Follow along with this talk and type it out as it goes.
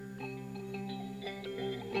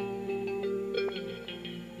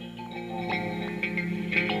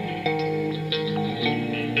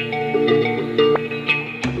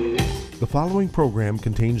following program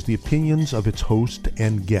contains the opinions of its host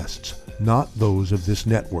and guests, not those of this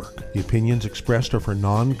network. The opinions expressed are for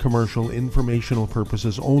non-commercial informational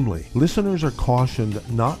purposes only. Listeners are cautioned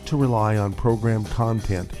not to rely on program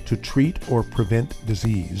content to treat or prevent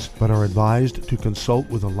disease, but are advised to consult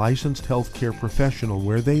with a licensed healthcare professional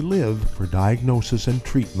where they live for diagnosis and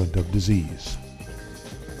treatment of disease.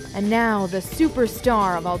 And now, the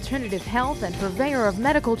superstar of alternative health and purveyor of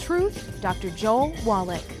medical truth, Dr. Joel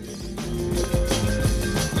Wallach.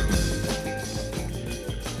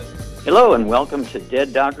 Hello and welcome to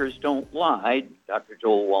Dead Doctors Don't Lie. Dr.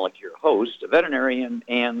 Joel Wallach, your host, a veterinarian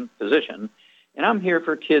and physician. And I'm here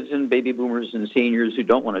for kids and baby boomers and seniors who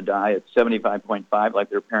don't want to die at 75.5 like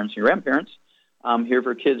their parents and grandparents. I'm here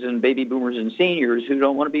for kids and baby boomers and seniors who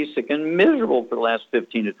don't want to be sick and miserable for the last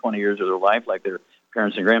 15 to 20 years of their life like their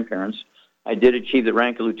parents and grandparents. I did achieve the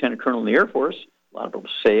rank of lieutenant colonel in the Air Force. A lot of people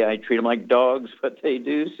say I treat them like dogs, but they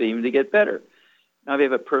do seem to get better. Now, if you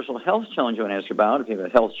have a personal health challenge you want to ask about, if you have a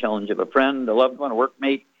health challenge of a friend, a loved one, a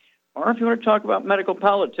workmate, or if you want to talk about medical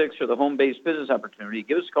politics or the home-based business opportunity,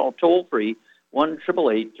 give us a call toll-free,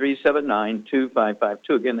 1-888-379-2552.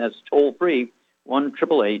 Again, that's toll-free,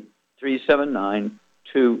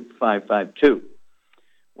 1-888-379-2552.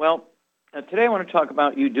 Well, today I want to talk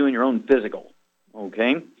about you doing your own physical.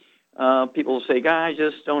 Okay, people say, "I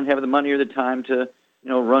just don't have the money or the time to,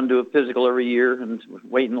 run to a physical every year and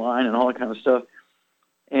wait in line and all that kind of stuff,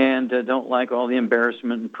 and don't like all the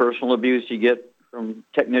embarrassment and personal abuse you get from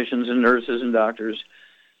technicians and nurses and doctors.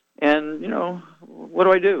 And what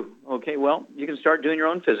do I do?" Okay, well, you can start doing your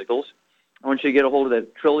own physicals. I want you to get a hold of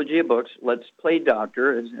that trilogy of books. Let's Play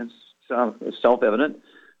Doctor. It's self-evident.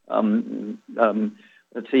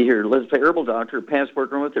 Let's see here. Let's Play Herbal Doctor,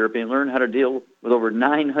 Passport Aromatherapy, and learn how to deal with over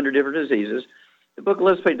 900 different diseases. The book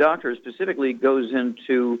Let's Play Doctor specifically goes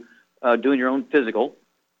into doing your own physical.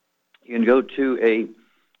 You can go to a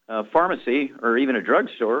pharmacy or even a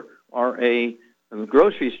drugstore or a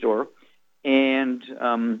grocery store and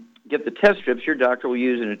get the test strips your doctor will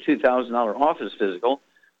use in a $2,000 office physical.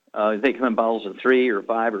 They come in bottles of 3 or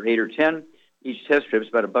 5 or 8 or 10. Each test strip is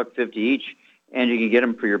about $1.50 each, and you can get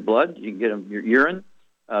them for your blood. You can get them for your urine.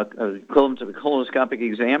 Equivalent to the colonoscopic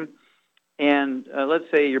exam. And let's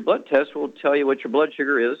say your blood test will tell you what your blood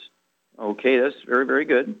sugar is. Okay, that's very, very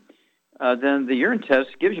good. Then the urine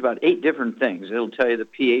test gives you about 8 different things. It'll tell you the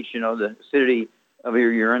pH, the acidity of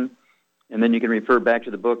your urine. And then you can refer back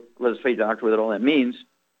to the book, Let's Play Doctor, what all that means.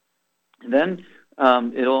 And then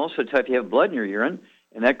it'll also tell if you have blood in your urine.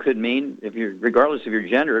 And that could mean, regardless of your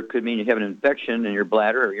gender, it could mean you have an infection in your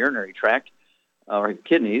bladder or urinary tract or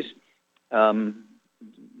kidneys.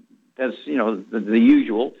 That's, the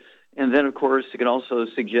usual. And then, of course, it can also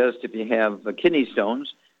suggest if you have kidney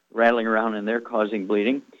stones rattling around in there causing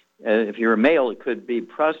bleeding. If you're a male, it could be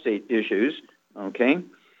prostate issues, okay?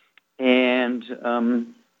 And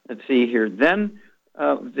let's see here. Then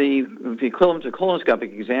the equivalent to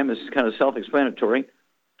colonoscopic exam is kind of self-explanatory.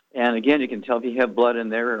 And, again, you can tell if you have blood in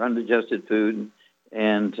there or undigested food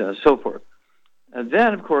and so forth.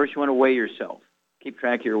 Then, of course, you want to weigh yourself. Keep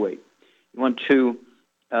track of your weight. You want to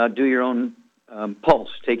do your own pulse,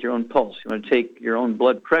 take your own pulse. You want to take your own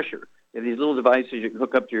blood pressure. You have these little devices you can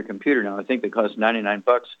hook up to your computer now. I think they cost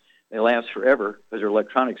 $99. They last forever because they're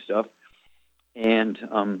electronic stuff. And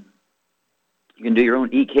you can do your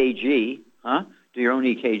own EKG, Do your own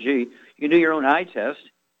EKG. You can do your own eye test.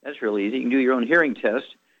 That's real easy. You can do your own hearing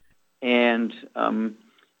test. And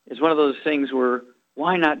it's one of those things where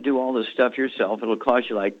why not do all this stuff yourself? It'll cost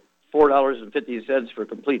you like $4.50 for a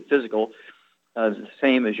complete physical, the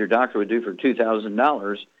same as your doctor would do for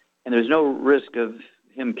 $2,000, and there's no risk of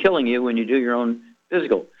him killing you when you do your own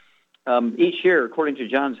physical. Each year, according to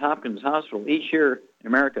Johns Hopkins Hospital, each year in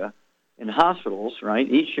America, in hospitals, right,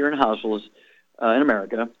 each year in hospitals in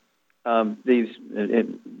America,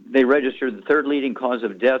 they register the third leading cause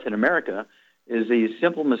of death in America is these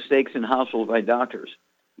simple mistakes in hospitals by doctors.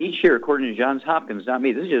 Each year, according to Johns Hopkins, not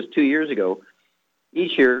me, this is just 2 years ago,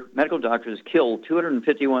 each year, medical doctors kill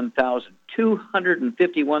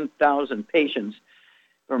 251,000 patients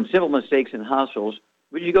from simple mistakes in hospitals.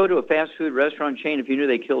 Would you go to a fast food restaurant chain if you knew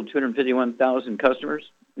they killed 251,000 customers?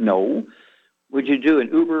 No. Would you do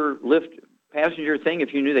an Uber, Lyft passenger thing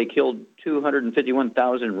if you knew they killed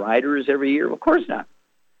 251,000 riders every year? Of course not.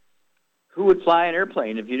 Who would fly an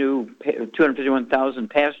airplane if you knew 251,000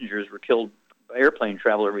 passengers were killed by airplane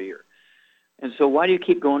travel every year? And so why do you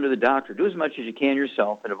keep going to the doctor? Do as much as you can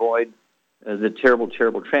yourself and avoid the terrible,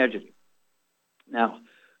 terrible tragedy. Now,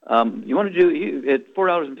 you want to do, at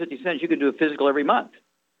 $4.50, you could do a physical every month.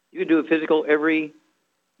 You could do a physical every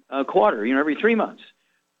quarter, every 3 months,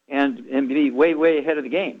 and be way, way ahead of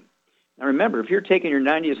the game. Now remember, if you're taking your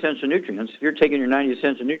 90 essential nutrients,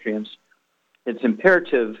 it's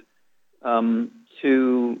imperative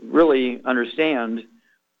to really understand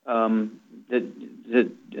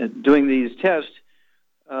that doing these tests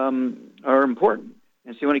are important.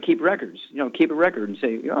 And so you want to keep records. Keep a record and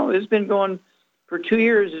say, it's been going for 2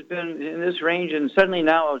 years. It's been in this range, and suddenly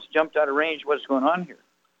now it's jumped out of range. What's going on here?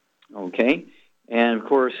 Okay, and of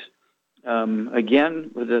course,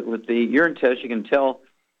 again with the urine test, you can tell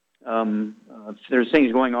if there's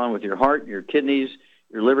things going on with your heart, your kidneys,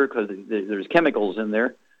 your liver, because there's chemicals in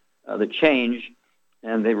there that change,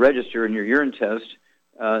 and they register in your urine test.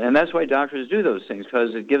 And that's why doctors do those things,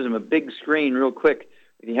 because it gives them a big screen real quick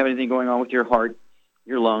if you have anything going on with your heart,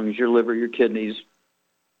 your lungs, your liver, your kidneys,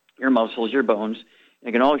 your muscles, your bones. And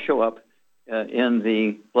it can all show up in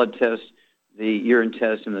the blood test, the urine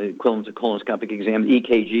test, and the equivalent of colonoscopic exam,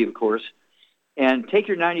 EKG, of course. And take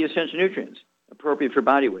your 90 essential nutrients, appropriate for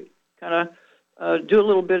body weight. Kind of do a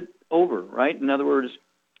little bit over, right? In other words,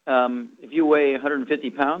 if you weigh 150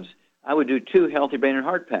 pounds, I would do 2 healthy brain and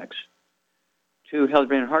heart packs. 2 healthy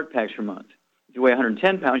brain and heart packs per month. If you weigh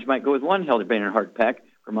 110 pounds, you might go with 1 healthy brain and heart pack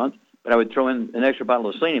per month, but I would throw in an extra bottle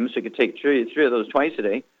of selenium, so you could take three of those twice a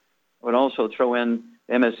day. I would also throw in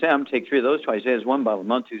MSM, take 3 of those twice a day as 1 bottle a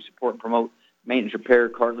month to support and promote maintenance, repair,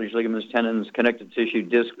 cartilage, ligaments, tendons, connective tissue,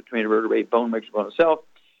 disc between the vertebrae, bone, mixed bone itself.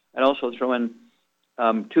 I'd also throw in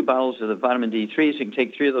 2 bottles of the vitamin D3, so you can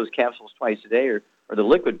take 3 of those capsules twice a day, or the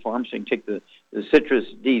liquid form, so you can take the citrus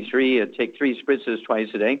D3 and take 3 spritzes twice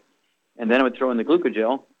a day. And then I would throw in the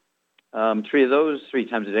glucogel, 3 of those 3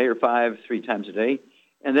 times a day, or 5 3 times a day.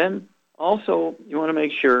 And then also you want to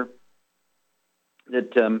make sure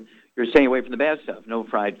that you're staying away from the bad stuff. No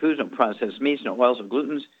fried foods, no processed meats, no oils, no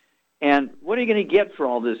glutens. And what are you going to get for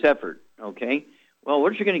all this effort? Okay, well,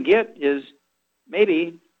 what you're going to get is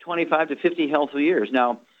maybe 25 to 50 healthy years.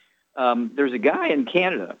 Now, there's a guy in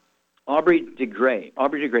Canada, Aubrey de Grey.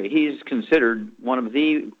 He's considered one of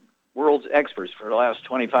the world's experts for the last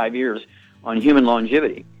 25 years on human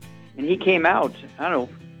longevity. And he came out,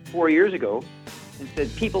 4 years ago, and said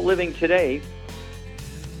people living today,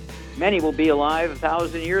 many will be alive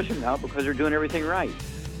 1,000 years from now because they're doing everything right.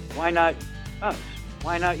 Why not us?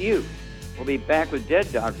 Why not you? We'll be back with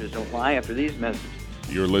Dead Doctors Don't Lie after these messages.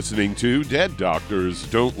 You're listening to Dead Doctors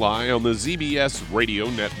Don't Lie on the ZBS Radio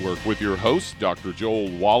Network with your host, Dr. Joel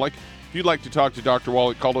Wallach. If you'd like to talk to Dr.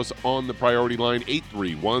 Wallach, call us on the priority line,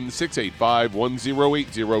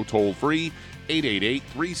 831-685-1080, toll free,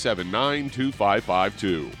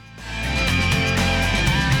 888-379-2552.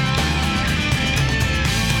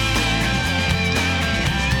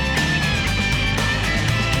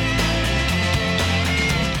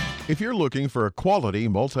 If you're looking for a quality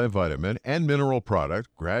multivitamin and mineral product,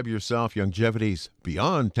 grab yourself Youngevity's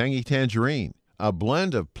Beyond Tangy Tangerine, a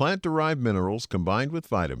blend of plant-derived minerals combined with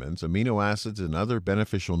vitamins, amino acids, and other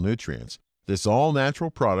beneficial nutrients. This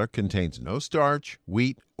all-natural product contains no starch,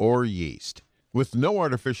 wheat, or yeast, with no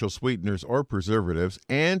artificial sweeteners or preservatives,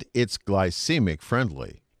 and it's glycemic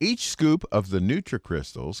friendly. Each scoop of the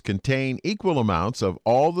NutriCrystals contain equal amounts of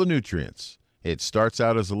all the nutrients. It starts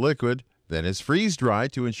out as a liquid, then is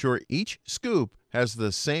freeze-dried to ensure each scoop has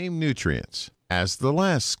the same nutrients as the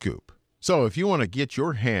last scoop. So if you want to get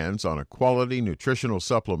your hands on a quality nutritional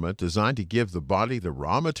supplement designed to give the body the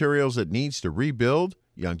raw materials it needs to rebuild,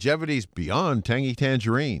 Youngevity's Beyond Tangy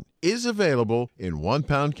Tangerine is available in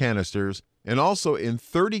 1-pound canisters and also in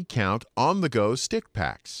 30-count on-the-go stick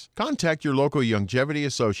packs. Contact your local Youngevity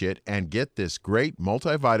associate and get this great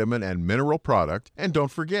multivitamin and mineral product, and don't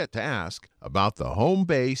forget to ask about the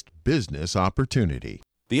home-based business opportunity.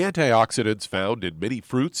 The antioxidants found in many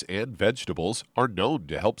fruits and vegetables are known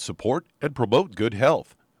to help support and promote good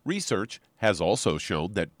health. Research has also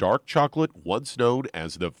shown that dark chocolate, once known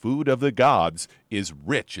as the food of the gods, is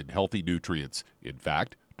rich in healthy nutrients. In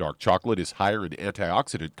fact, dark chocolate is higher in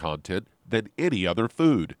antioxidant content than any other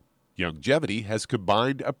food. Youngevity has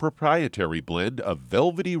combined a proprietary blend of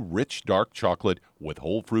velvety rich dark chocolate with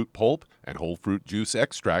whole fruit pulp and whole fruit juice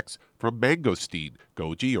extracts from mangosteen,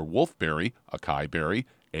 goji or wolfberry, acai berry,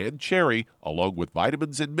 and cherry, along with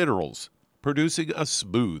vitamins and minerals, producing a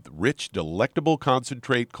smooth, rich, delectable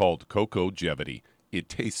concentrate called Cocogevity. It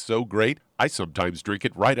tastes so great, I sometimes drink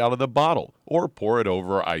it right out of the bottle or pour it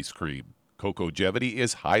over ice cream. Cocogevity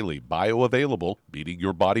is highly bioavailable, meaning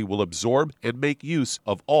your body will absorb and make use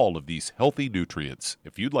of all of these healthy nutrients.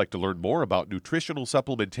 If you'd like to learn more about nutritional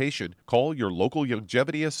supplementation, call your local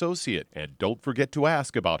Youngevity associate, and don't forget to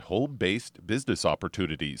ask about home-based business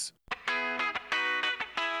opportunities.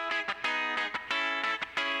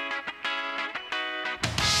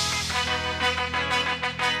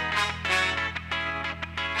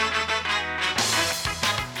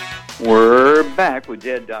 We're back with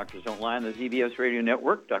Dead Doctors Don't Lie on the ZBS Radio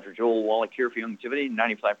Network. Dr. Joel Wallach here for Youngevity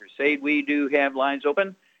 95 Crusade. We do have lines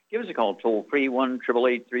open. Give us a call, toll-free,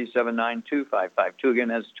 1-888-379-2552. Again,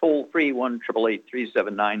 that's toll-free,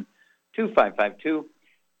 1-888-379-2552.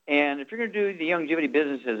 And if you're going to do the Youngevity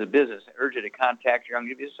business as a business, I urge you to contact your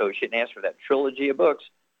Youngevity associate and ask for that trilogy of books,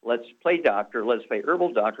 Let's Play Doctor, Let's Play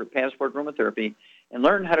Herbal Doctor, Passport Aromatherapy, and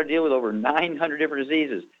learn how to deal with over 900 different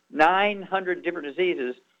diseases. 900 different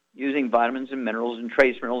diseases using vitamins and minerals and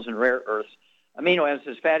trace minerals and rare earths, amino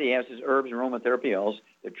acids, fatty acids, herbs, and aromatherapy oils.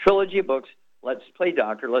 The trilogy of books, Let's Play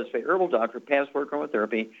Doctor, Let's Play Herbal Doctor, Passport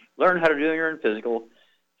Aromatherapy, learn how to do your own physical,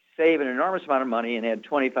 save an enormous amount of money, and add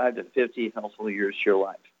 25 to 50 healthful years to your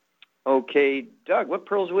life. Okay, Doug, what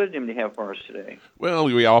pearls of wisdom do you have for us today? Well,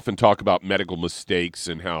 we often talk about medical mistakes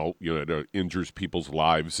and how it injures people's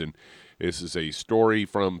lives, and this is a story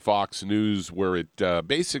from Fox News where it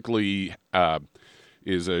basically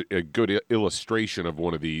is a good illustration of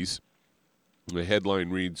one of these. The headline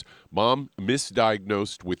reads, "Mom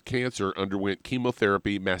misdiagnosed with cancer underwent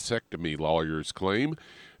chemotherapy mastectomy, lawyers claim."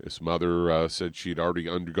 This mother said she'd already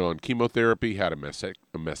undergone chemotherapy, had a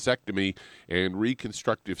mastectomy, and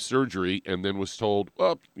reconstructive surgery, and then was told,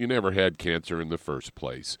 well, you never had cancer in the first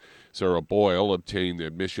place. Sarah Boyle obtained the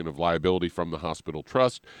admission of liability from the hospital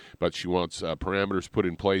trust, but she wants parameters put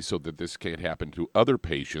in place so that this can't happen to other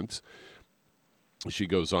patients. She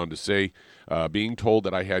goes on to say, being told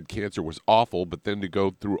that I had cancer was awful, but then to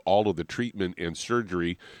go through all of the treatment and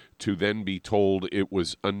surgery to then be told it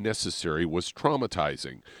was unnecessary was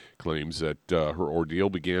traumatizing. Claims that her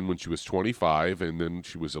ordeal began when she was 25, and then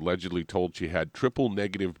she was allegedly told she had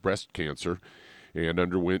triple-negative breast cancer and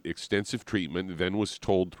underwent extensive treatment, then was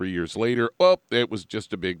told 3 years later, well, it was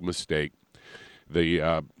just a big mistake.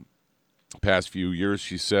 The past few years,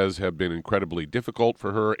 she says, have been incredibly difficult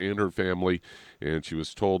for her and her family, and she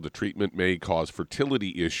was told the treatment may cause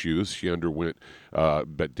fertility issues. She underwent,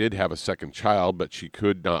 but did have a second child, but she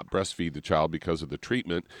could not breastfeed the child because of the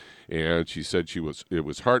treatment, and she said it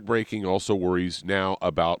was heartbreaking, also worries now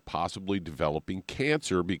about possibly developing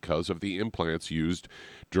cancer because of the implants used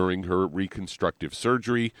during her reconstructive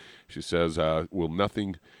surgery. She says,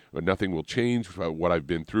 nothing will change what I've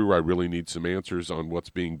been through. I really need some answers on what's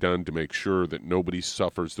being done to make sure that nobody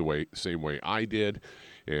suffers the same way I did.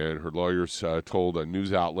 And her lawyers told a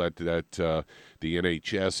news outlet that the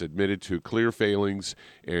NHS admitted to clear failings,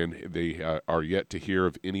 and they are yet to hear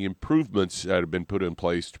of any improvements that have been put in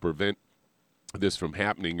place to prevent this from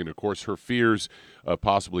happening. And, of course, her fears of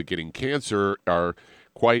possibly getting cancer are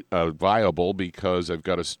quite viable, because I've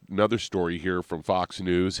got another story here from Fox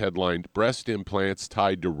News headlined, "Breast Implants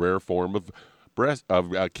Tied to Rare Form of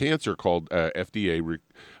Cancer," called FDA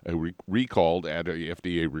recalled at a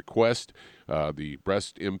FDA request. The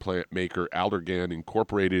breast implant maker Allergan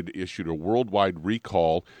Incorporated issued a worldwide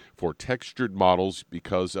recall for textured models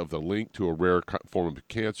because of the link to a rare form of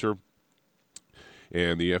cancer.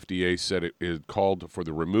 And the FDA said it called for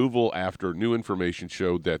the removal after new information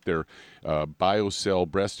showed that their BioCell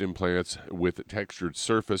breast implants with a textured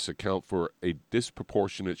surface account for a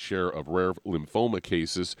disproportionate share of rare lymphoma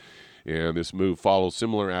cases. And this move follows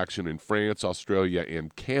similar action in France, Australia,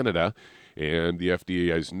 and Canada. And the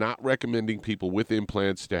FDA is not recommending people with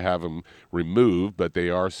implants to have them removed, but they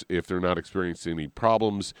are, if they're not experiencing any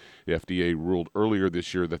problems. The FDA ruled earlier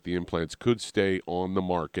this year that the implants could stay on the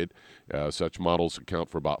market. Such models account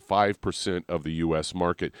for about 5% of the U.S.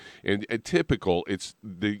 market. And typical,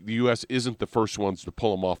 the U.S. isn't the first ones to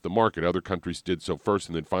pull them off the market. Other countries did so first,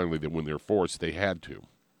 and then finally, when they're forced, they had to.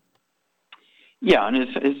 Yeah, and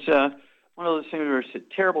it's one of those things where it's a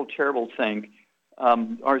terrible, terrible thing.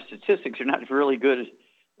 Our statistics are not really good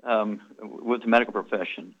with the medical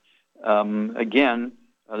profession. Again,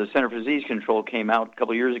 the Center for Disease Control came out a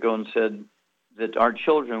couple of years ago and said that our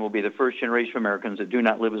children will be the first generation of Americans that do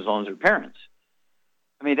not live as long as their parents.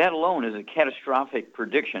 I mean, that alone is a catastrophic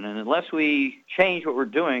prediction, and unless we change what we're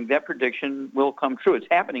doing, that prediction will come true. It's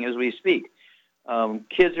happening as we speak.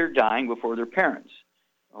 Kids are dying before their parents,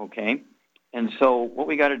 okay? And so what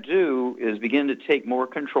we got to do is begin to take more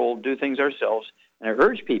control, do things ourselves. And I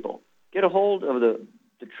urge people, get a hold of the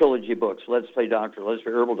trilogy books, Let's Play Doctor, Let's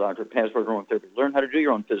Play Herbal Doctor, Passport Aromatherapy. Learn how to do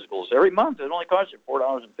your own physicals. Every month, it only costs you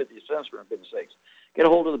 $4.50, for goodness sakes. Get a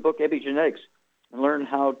hold of the book Epigenetics and learn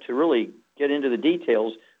how to really get into the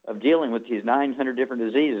details of dealing with these 900 different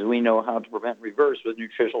diseases we know how to prevent and reverse with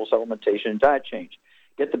nutritional supplementation and diet change.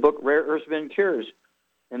 Get the book Rare Earths Ben Cures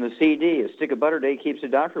and the CD, A Stick of Butter a Day Keeps the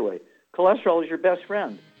Doctor Away. Cholesterol is your best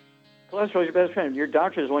friend. Cholesterol is your best friend. Your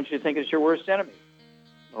doctors want you to think it's your worst enemy.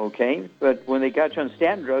 Okay? But when they got you on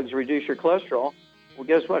statin drugs to reduce your cholesterol, well,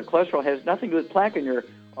 guess what? Cholesterol has nothing to do with plaque in your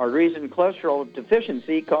arteries, and cholesterol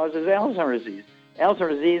deficiency causes Alzheimer's disease.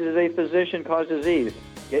 Alzheimer's disease is a physician-caused disease.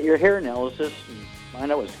 Get your hair analysis and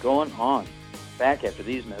find out what's going on. Back after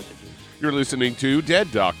these messages. You're listening to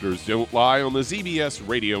Dead Doctors Don't Lie on the ZBS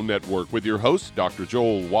Radio Network with your host, Dr.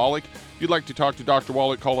 Joel Wallach. If you'd like to talk to Dr.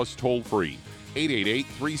 Wallach, call us toll-free.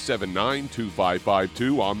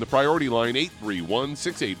 888-379-2552 on the priority line,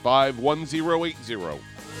 831-685-1080.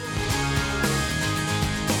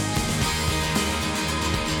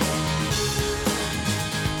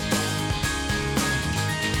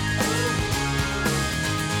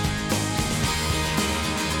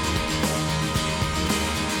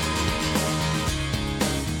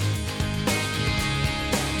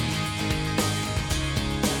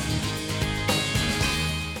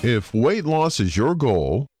 If weight loss is your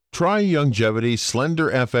goal, try Youngevity Slender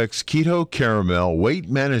FX Keto Caramel Weight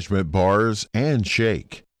Management Bars and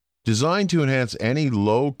Shake. Designed to enhance any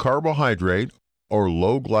low carbohydrate or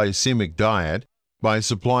low glycemic diet by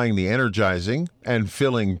supplying the energizing and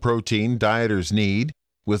filling protein dieters need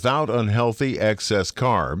without unhealthy excess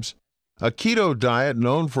carbs, a keto diet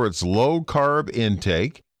known for its low carb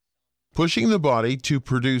intake, pushing the body to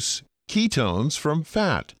produce ketones from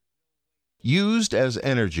fat. Used as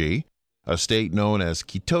energy, a state known as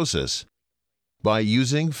ketosis, by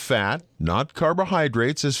using fat, not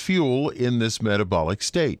carbohydrates, as fuel in this metabolic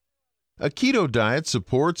state. A keto diet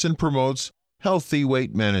supports and promotes healthy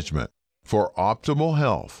weight management. For optimal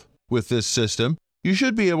health, with this system, you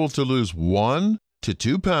should be able to lose 1 to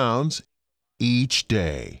 2 pounds each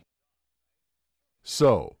day.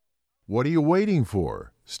 So, what are you waiting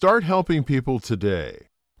for? Start helping people today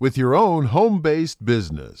with your own home-based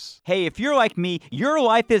business. Hey, if you're like me, your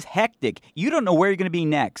life is hectic. You don't know where you're going to be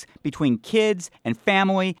next. Between kids and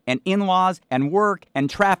family and in-laws and work and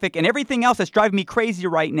traffic and everything else that's driving me crazy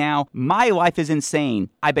right now, my life is insane.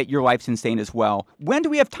 I bet your life's insane as well. When do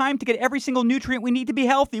we have time to get every single nutrient we need to be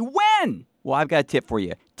healthy? When? Well, I've got a tip for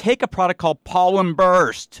you. Take a product called Pollen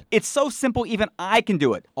Burst. It's so simple, even I can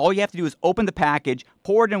do it. All you have to do is open the package,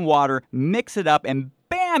 pour it in water, mix it up, and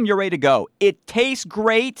bam, you're ready to go. It tastes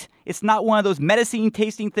great. It's not one of those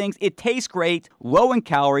medicine-tasting things. It tastes great, low in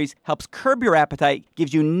calories, helps curb your appetite,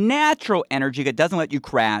 gives you natural energy that doesn't let you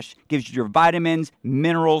crash, gives you your vitamins,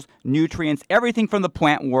 minerals, nutrients, everything from the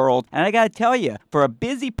plant world. And I got to tell you, for a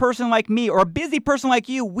busy person like me or a busy person like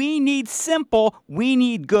you, we need simple, we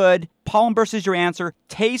need good. Pollen Burst is your answer.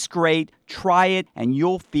 Tastes great. Try it, and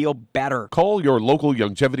you'll feel better. Call your local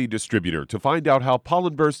Youngevity distributor to find out how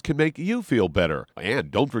Pollen Burst can make you feel better.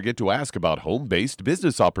 And don't forget to ask about home-based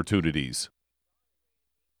business opportunities.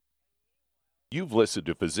 You've listened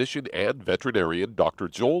to physician and veterinarian Dr.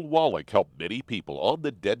 Joel Wallach help many people on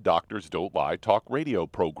the Dead Doctors Don't Lie talk radio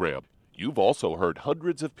program. You've also heard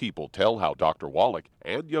hundreds of people tell how Dr. Wallach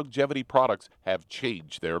and Youngevity products have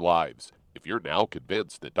changed their lives. If you're now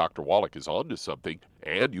convinced that Dr. Wallach is onto something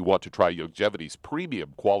and you want to try Youngevity's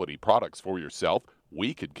premium quality products for yourself,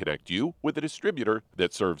 we can connect you with a distributor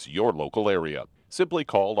that serves your local area. Simply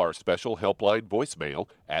call our special helpline voicemail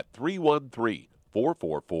at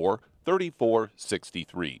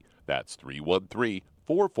 313-444-3463. That's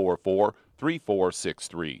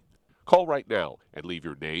 313-444-3463. Call right now and leave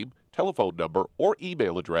your name, telephone number, or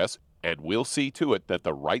email address, and we'll see to it that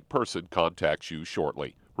the right person contacts you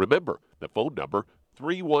shortly. Remember, the phone number,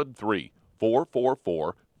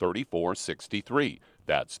 313-444-3463.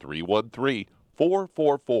 That's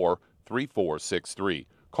 313-444-3463.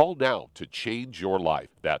 Call now to change your life.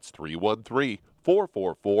 That's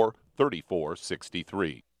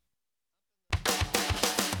 313-444-3463.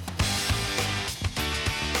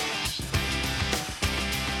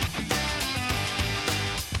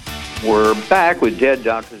 We're back with Dead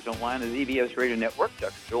Doctors Don't Lie on the ZBS Radio Network.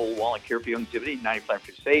 Dr. Joel Wallach here for Youngevity, 95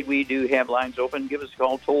 Crusade. We do have lines open. Give us a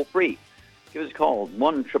call toll-free. Give us a call,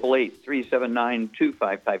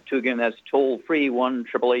 1-888-379-2552. Again, that's toll-free,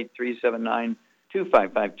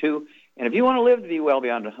 1-888-379-2552. And if you want to live to be well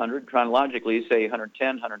beyond 100, chronologically, say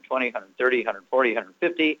 110, 120, 130, 140,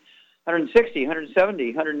 150, 160, 170,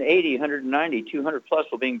 180, 190, 200 plus,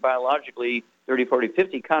 while being biologically 30, 40,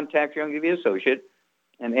 50, contact your Youngevity associate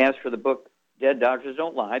and ask for the book Dead Doctors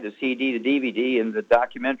Don't Lie, the CD, the DVD, and the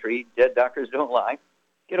documentary Dead Doctors Don't Lie.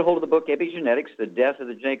 Get a hold of the book Epigenetics, The Death of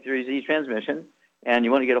the Genetic Theory of Disease Transmission, and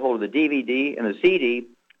you want to get a hold of the DVD and the CD,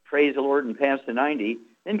 Praise the Lord and Past the 90.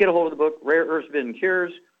 Then get a hold of the book Rare Earths, Forbidden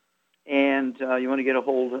Cures, and you want to get a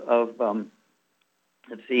hold of,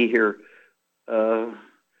 let's see here,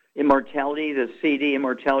 Immortality, the CD,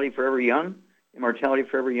 Immortality Forever Young,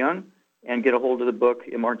 and get a hold of the book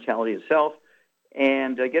Immortality itself.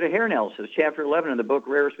 And get a hair analysis. Chapter 11 of the book,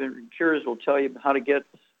 Rare Earths, Forbidden Cures, will tell you how to get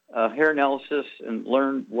hair analysis and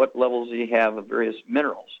learn what levels you have of various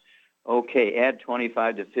minerals. Okay, add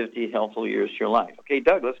 25 to 50 healthful years to your life. Okay,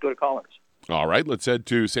 Doug, let's go to callers. All right, let's head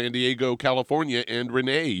to San Diego, California. And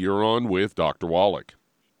Renee, you're on with Dr. Wallach.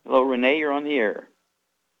 Hello, Renee, you're on the air.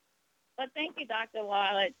 Well, thank you, Dr.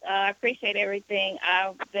 Wallach. I appreciate everything.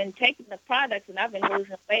 I've been taking the products, and I've been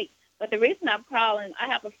losing weight. But the reason I'm calling, I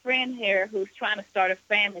have a friend here who's trying to start a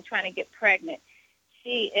family, trying to get pregnant.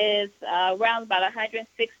 She is around about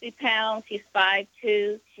 160 pounds. She's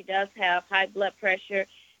 5'2". She does have high blood pressure,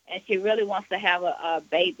 and she really wants to have a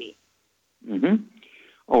baby. Mm-hmm.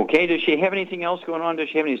 Okay, does she have anything else going on? Does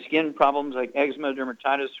she have any skin problems like eczema,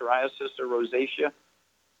 dermatitis, psoriasis, or rosacea?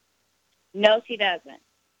 No, she doesn't.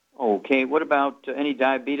 Okay, what about any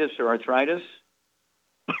diabetes or arthritis?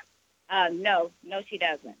 No, she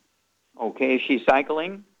doesn't. Okay, is she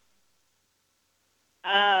cycling?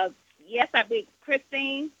 Yes, I believe.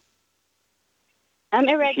 Christine? I'm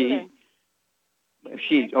irregular.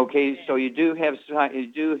 Okay, so you do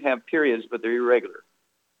have periods, but they're irregular.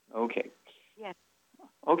 Okay. Yes.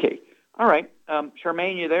 Okay. All right.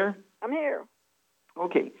 Charmaine, you there? I'm here.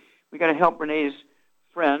 Okay. We got to help Renee's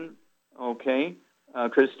friend. Okay.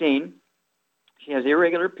 Christine. She has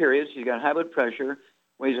irregular periods. She's got high blood pressure.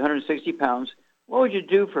 Weighs 160 pounds. What would you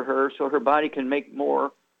do for her so her body can make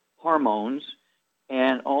more hormones?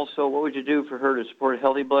 And also, what would you do for her to support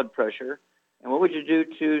healthy blood pressure? And what would you do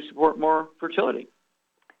to support more fertility?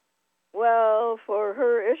 Well, for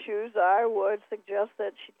her issues, I would suggest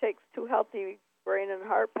that she takes 2 healthy brain and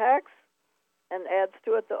heart packs and adds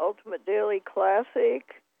to it the Ultimate Daily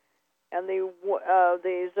Classic and the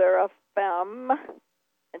Xerafem.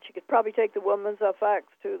 And she could probably take the Woman's FX,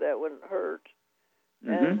 too. That wouldn't hurt.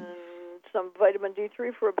 Mm-hmm. And some vitamin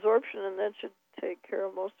D3 for absorption, and that should take care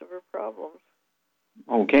of most of her problems.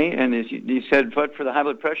 Okay, and as you said, what for the high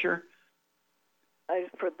blood pressure?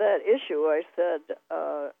 For that issue, I said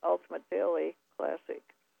Ultimate Daily Classic.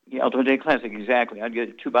 Yeah, Ultimate Daily Classic, exactly. I'd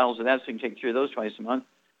get 2 bottles of that so you can take 3 of those twice a month.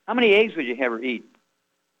 How many eggs would you have her eat?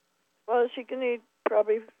 Well, she can eat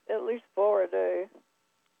probably at least 4 a day.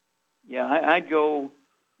 Yeah, I'd go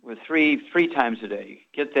with 3 times a day.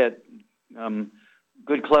 Get that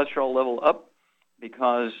good cholesterol level up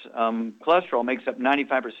because cholesterol makes up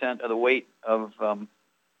 95% of the weight of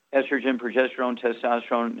estrogen, progesterone,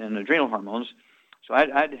 testosterone, and adrenal hormones. So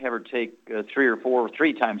I'd have her take 3 or 4 or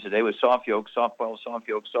 3 times a day with soft yolk, soft boiled, soft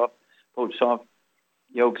yolk, soft poached, soft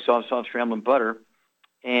yolk, soft scrambled butter.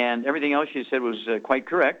 And everything else she said was quite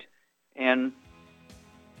correct. And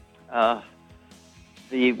the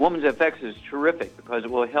Woman's FX is terrific because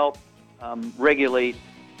it will help regulate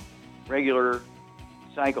regular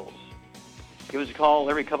cycles. Give us a call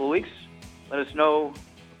every couple of weeks. Let us know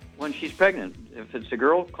when she's pregnant. If it's a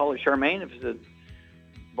girl, call it Charmaine. If it's a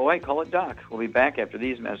boy, call it Doc. We'll be back after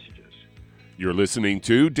these messages. You're listening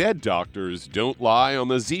to Dead Doctors Don't Lie on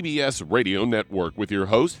the ZBS Radio Network with your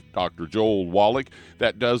host, Dr. Joel Wallach.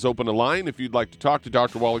 That does open a line. If you'd like to talk to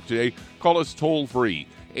Dr. Wallach today, call us toll-free,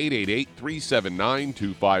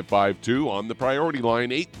 888-379-2552 on the priority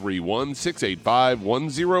line,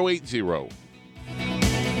 831-685-1080.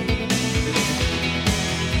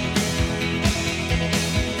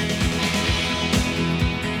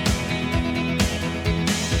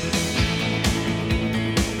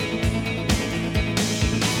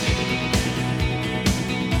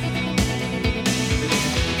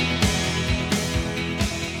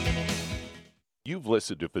 You've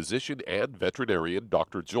listened to physician and veterinarian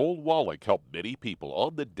Dr. Joel Wallach help many people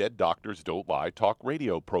on the Dead Doctors Don't Lie talk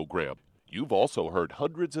radio program. You've also heard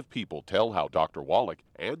hundreds of people tell how Dr. Wallach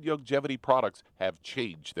and Youngevity products have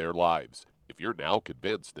changed their lives. If you're now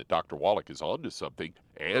convinced that Dr. Wallach is onto something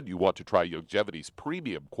and you want to try Youngevity's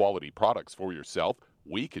premium quality products for yourself,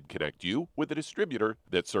 we can connect you with a distributor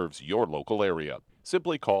that serves your local area.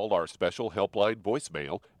 Simply call our special helpline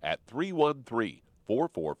voicemail at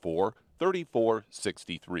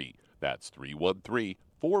 313-444-3463. That's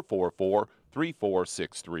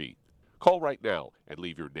 313-444-3463. Call right now and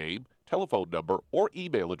leave your name, telephone number, or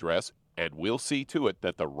email address, and we'll see to it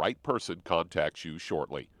that the right person contacts you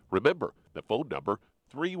shortly. Remember, the phone number,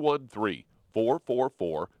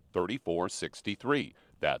 313-444-3463.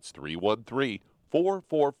 That's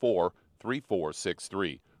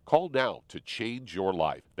 313-444-3463. Call now to change your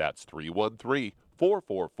life. That's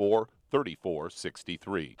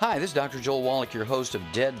 313-444-3463. Hi, this is Dr. Joel Wallach, your host of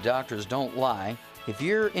Dead Doctors Don't Lie. If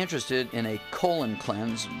you're interested in a colon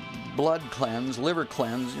cleanse, blood cleanse, liver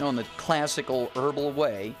cleanse, in the classical herbal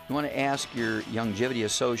way, you want to ask your Youngevity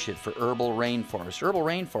associate for Herbal Rainforest. Herbal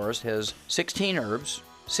Rainforest has 16 herbs,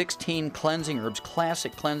 16 cleansing herbs,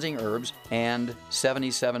 classic cleansing herbs, and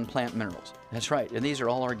 77 plant minerals. That's right, and these are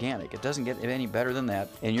all organic. It doesn't get any better than that.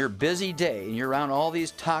 In your busy day, and you're around all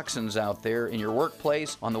these toxins out there in your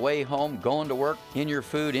workplace, on the way home, going to work, in your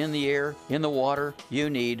food, in the air, in the water, you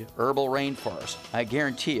need Herbal Rainforest. I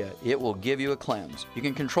guarantee you, it will give you a cleanse. You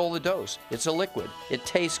can control the dose. It's a liquid. It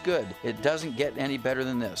tastes good. It doesn't get any better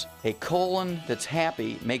than this. A colon that's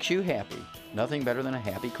happy makes you happy. Nothing better than a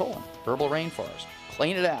happy colon. Herbal Rainforest.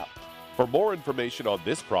 Clean it out. For more information on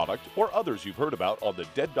this product or others you've heard about on the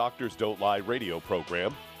Dead Doctors Don't Lie radio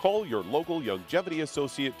program, call your local Youngevity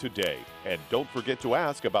associate today. And don't forget to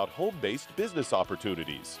ask about home-based business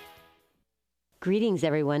opportunities. Greetings,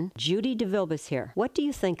 everyone. Judy DeVilbus here. What do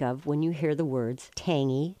you think of when you hear the words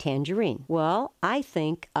tangy tangerine? Well, I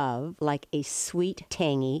think of like a sweet,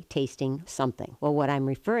 tangy tasting something. Well, what I'm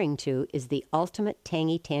referring to is the Ultimate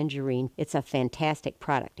Tangy Tangerine. It's a fantastic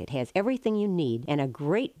product. It has everything you need, and a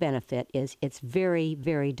great benefit is it's very,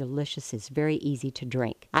 very delicious. It's very easy to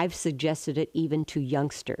drink. I've suggested it even to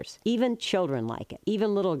youngsters. Even children like it.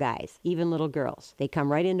 Even little guys. Even little girls. They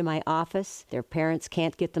come right into my office. Their parents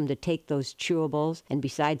can't get them to take those chewables, and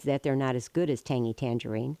besides that, they're not as good as Tangy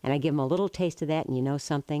Tangerine. And I give them a little taste of that, and you know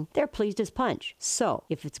something? They're pleased as punch. So,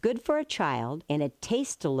 if it's good for a child and it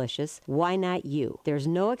tastes delicious, why not you? There's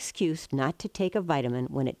no excuse not to take a vitamin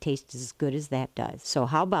when it tastes as good as that does. So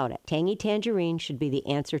how about it? Tangy Tangerine should be the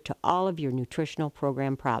answer to all of your nutritional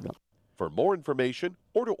program problems. For more information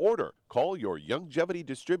or to order, call your Youngevity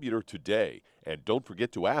distributor today. And don't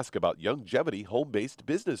forget to ask about Youngevity home-based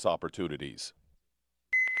business opportunities.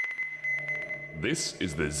 This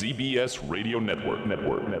is the ZBS Radio Network.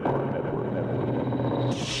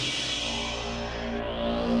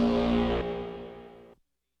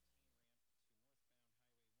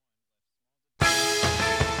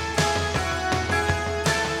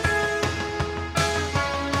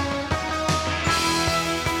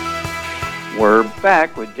 We're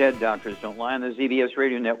back with Dead Doctors Don't Lie on the ZBS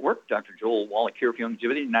Radio Network. Dr. Joel Wallach here for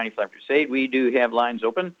Youngevity 95 Crusade. We do have lines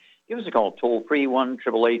open. Give us a call, toll-free,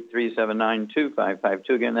 1-888-379-2552.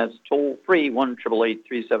 Again, that's toll-free,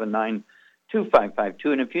 1-888-379-2552.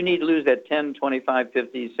 And if you need to lose that 10, 25,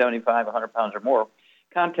 50, 75, 100 pounds or more,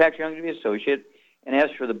 contact your Youngevity associate and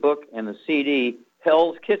ask for the book and the CD,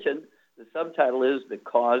 Hell's Kitchen. The subtitle is The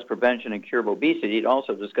Cause, Prevention, and Cure of Obesity. It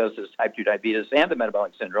also discusses type 2 diabetes and the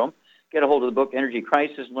metabolic syndrome. Get a hold of the book, Energy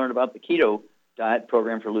Crisis, and learn about the keto diet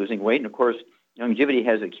program for losing weight. And, of course, Youngevity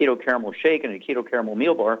has a keto caramel shake and a keto caramel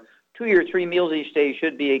meal bar. 2 or 3 meals each day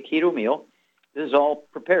should be a keto meal. This is all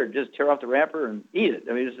prepared. Just tear off the wrapper and eat it.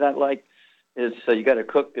 I mean, it's not like it's you got to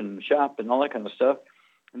cook and shop and all that kind of stuff.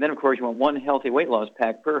 And then, of course, you want one healthy weight loss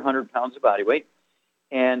pack per 100 pounds of body weight.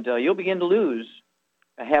 And you'll begin to lose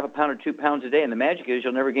a half a pound or 2 pounds a day. And the magic is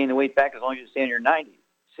you'll never gain the weight back as long as you stay in your 90.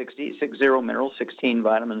 60 minerals, 16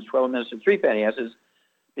 vitamins, 12 minutes, and 3 fatty acids.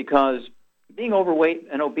 Because being overweight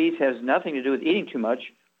and obese has nothing to do with eating too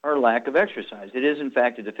much or lack of exercise. It is, in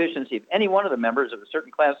fact, a deficiency of any one of the members of a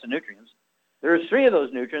certain class of nutrients. There's 3 of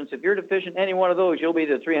those nutrients. If you're deficient in any one of those, you'll be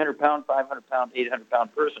the 300-pound, 500-pound,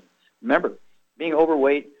 800-pound person. Remember, being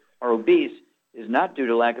overweight or obese is not due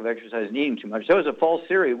to lack of exercise and eating too much. That was a false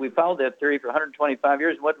theory. We followed that theory for 125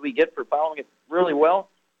 years, and what did we get for following it really well?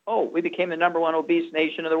 Oh, we became the number 1 obese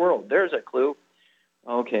nation in the world. There's a clue.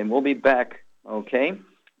 Okay, and we'll be back,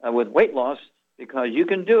 with weight loss, because you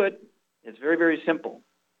can do it. It's very, very simple.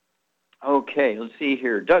 Okay, let's see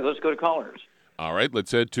here. Doug, let's go to callers. All right,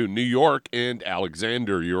 let's head to New York. And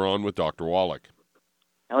Alexander, you're on with Dr. Wallach.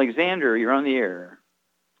 Alexander, you're on the air.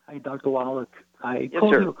 Hi, Dr. Wallach. I Yes,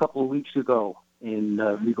 called sir. you a couple of weeks ago in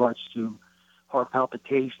regards to heart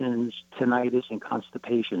palpitations, tinnitus, and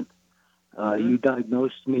constipation. You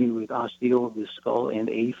diagnosed me with osteo of the skull and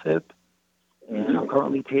AFib, and I'm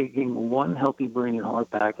currently taking 1 Healthy Brain and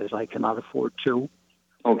Heart Pack as I cannot afford 2.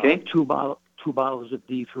 Okay. 2 bottles of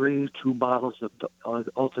D3, 2 bottles of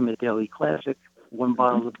Ultimate Daily Classic, 1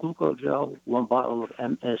 bottle of Glucogel, 1 bottle of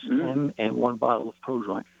MSM, and 1 bottle of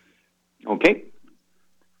Projoint. Okay.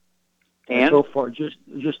 And so far, just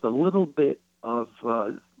a little bit of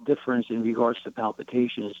difference in regards to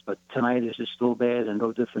palpitations, but tinnitus is still bad and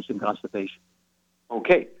no difference in constipation.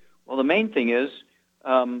 Okay. Well, the main thing is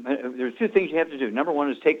there's 2 things you have to do. Number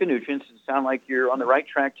 1 is take the nutrients. It sounds like you're on the right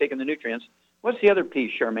track taking the nutrients. What's the other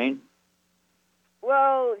piece, Charmaine?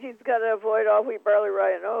 Well, he's got to avoid all wheat, barley,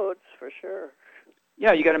 rye, and oats for sure.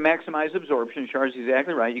 Yeah, you got to maximize absorption. Char's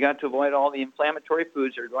exactly right. You got to avoid all the inflammatory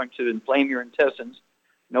foods that are going to inflame your intestines.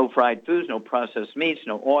 No fried foods, no processed meats,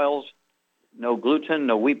 no oils, no gluten,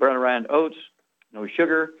 no wheat, barley, rye, and oats, no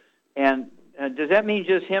sugar. And does that mean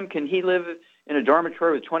just him? Can he live in a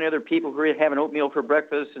dormitory with 20 other people who are having oatmeal for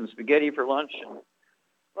breakfast and spaghetti for lunch?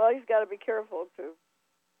 Well, he's got to be careful, too.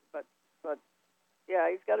 But But yeah,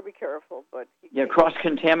 he's got to be careful. But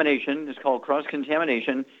cross-contamination. It's called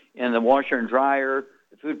cross-contamination in the washer and dryer,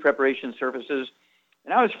 the food preparation surfaces.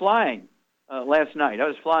 And I was flying last night. I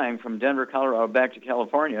was flying from Denver, Colorado, back to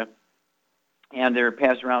California, and they were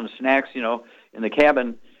passing around the snacks, in the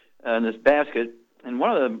cabin in this basket. And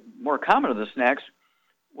one of the more common of the snacks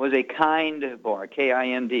was a Kind bar,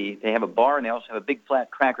 K-I-N-D. They have a bar, and they also have a big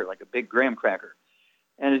flat cracker, like a big graham cracker.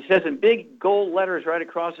 And it says in big gold letters right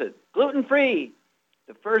across it, gluten-free.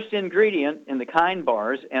 The first ingredient in the Kind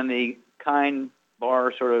bars and the Kind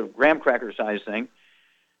bar sort of graham cracker size thing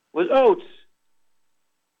was oats.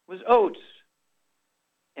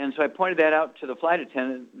 And so I pointed that out to the flight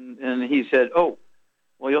attendant, and he said, "Oh,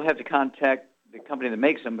 well, you'll have to contact the company that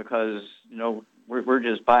makes them because, we're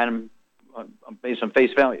just buying them based on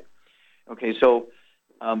face value." Okay, so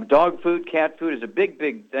dog food, cat food is a big,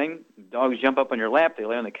 big thing. Dogs jump up on your lap. They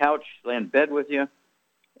lay on the couch, lay in bed with you.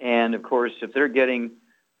 And, of course, if they're getting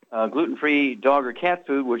gluten-free dog or cat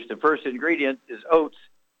food, which the first ingredient is oats,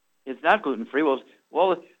 it's not gluten-free.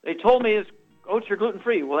 Well, they told me oats are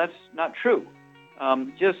gluten-free. Well, that's not true.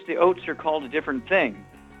 Just the oats are called a different thing.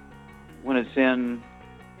 When it's in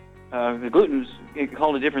the gluten's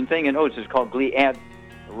called a different thing in oats. It's called gliad.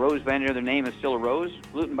 A rose by any other name is still a rose.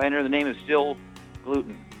 Gluten by any other name is still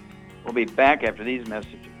gluten. We'll be back after these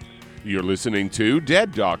messages. You're listening to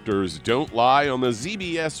Dead Doctors Don't Lie on the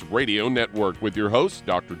ZBS Radio Network with your host,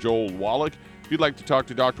 Dr. Joel Wallach. If you'd like to talk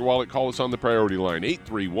to Dr. Wallach, call us on the priority line,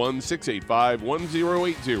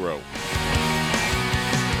 831-685-1080.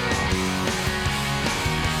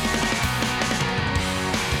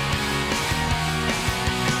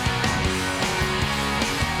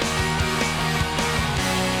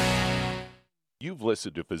 You've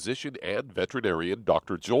listened to physician and veterinarian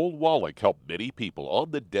Dr. Joel Wallach help many people on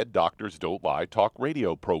the Dead Doctors Don't Lie talk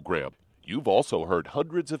radio program. You've also heard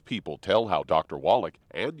hundreds of people tell how Dr. Wallach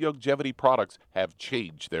and Youngevity products have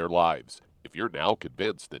changed their lives. If you're now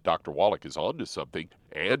convinced that Dr. Wallach is onto something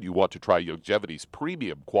and you want to try Youngevity's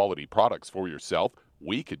premium quality products for yourself,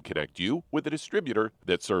 we can connect you with a distributor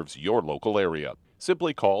that serves your local area.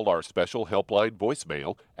 Simply call our special helpline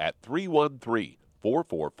voicemail at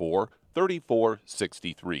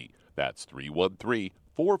 313-444-3463. That's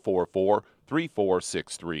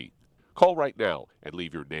 313-444-3463. Call right now and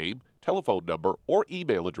leave your name, telephone number, or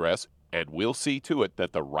email address, and we'll see to it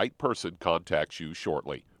that the right person contacts you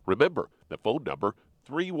shortly. Remember, the phone number,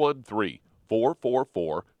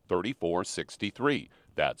 313-444-3463.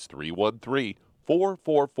 That's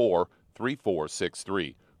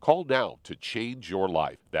 313-444-3463. Call now to change your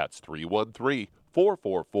life. That's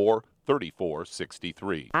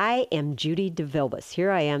 313-444-3463. I am Judy DeVilbus. Here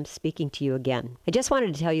I am speaking to you again. I just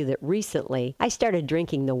wanted to tell you that recently I started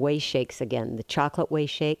drinking the Whey Shakes again, the chocolate Whey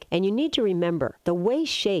Shake. And you need to remember, the Whey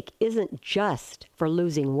Shake isn't just for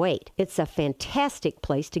losing weight. It's a fantastic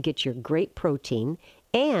place to get your great protein.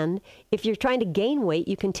 And if you're trying to gain weight,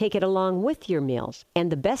 you can take it along with your meals.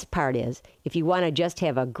 And the best part is, if you want to just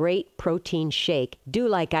have a great protein shake, do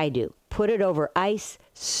like I do. Put it over ice,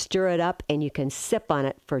 stir it up, and you can sip on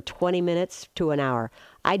it for 20 minutes to an hour.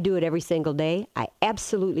 I do it every single day. I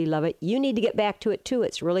absolutely love it. You need to get back to it too.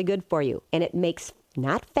 It's really good for you. And it makes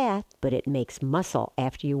not fat, but it makes muscle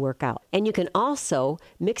after you work out. And you can also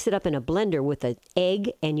mix it up in a blender with an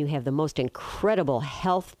egg, and you have the most incredible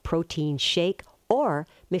health protein shake. Or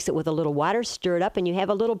mix it with a little water, stir it up, and you have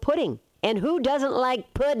a little pudding. And who doesn't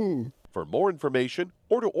like pudding? For more information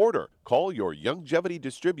or to order, call your Youngevity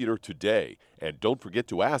distributor today. And don't forget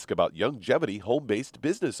to ask about Youngevity home-based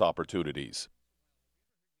business opportunities.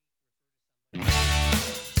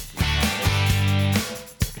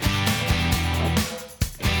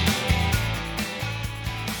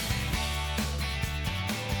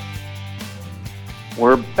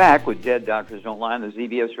 We're back with Dead Doctors Don't Lie on the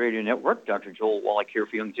ZBS Radio Network. Dr. Joel Wallach here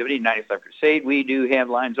for Youngevity 95 Crusade. We do have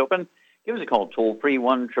lines open. Give us a call, toll-free,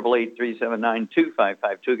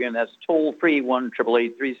 1-888-379-2552. Again, that's toll-free,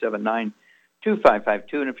 1-888-379-2552.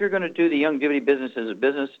 And if you're going to do the Youngevity business as a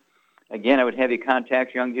business, again, I would have you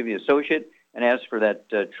contact your Youngevity associate and ask for that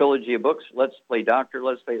trilogy of books, Let's Play Doctor,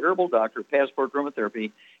 Let's Play Herbal Doctor, Passport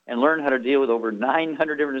Aromatherapy, and learn how to deal with over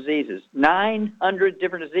 900 different diseases. 900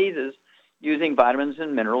 different diseases using vitamins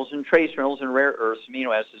and minerals and trace minerals and rare earths,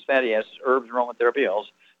 amino acids, fatty acids, herbs, aromatherapy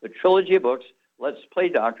oils. The trilogy of books, Let's Play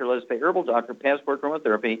Doctor, Let's Play Herbal Doctor, Passport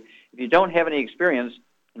Aromatherapy. If you don't have any experience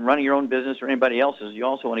in running your own business or anybody else's, you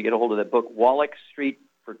also want to get a hold of that book, Wallach Street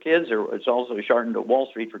for Kids, or it's also shortened to Wall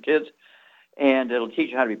Street for Kids. And it'll teach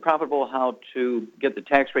you how to be profitable, how to get the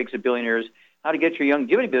tax breaks of billionaires, how to get your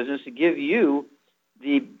Youngevity business to give you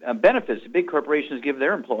the benefits the big corporations give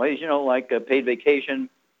their employees, like paid vacation,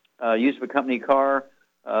 use of a company car.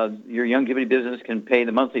 Your Youngevity business can pay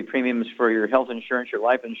the monthly premiums for your health insurance, your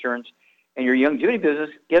life insurance, and your Youngevity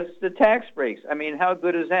business gets the tax breaks. I mean, how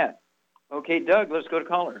good is that? Okay, Doug, let's go to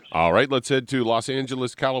callers. All right, let's head to Los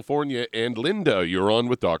Angeles, California. And Linda, you're on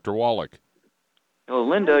with Dr. Wallach. Hello,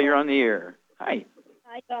 Linda, you're on the air. Hi.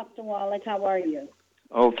 Hi, Dr. Wallach. How are you?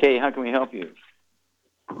 Okay, how can we help you?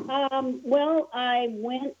 Well, I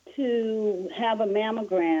went to have a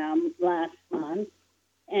mammogram last month,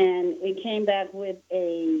 and it came back with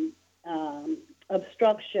a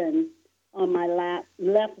obstruction on my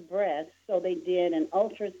left breast. So they did an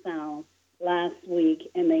ultrasound last week,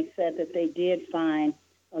 and they said that they did find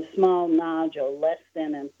a small nodule, less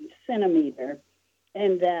than a centimeter,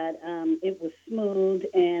 and that it was smooth,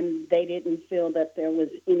 and they didn't feel that there was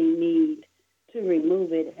any need to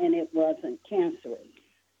remove it, and it wasn't cancerous.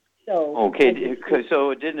 So okay,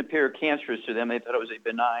 so it didn't appear cancerous to them. They thought it was a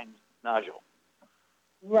benign nodule.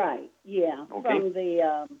 Right, yeah, okay. From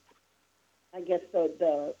the, I guess,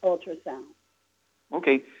 the ultrasound.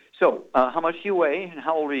 Okay, so how much do you weigh, and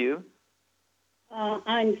how old are you?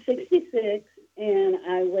 I'm 66, and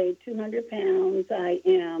I weigh 200 pounds. I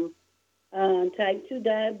am type 2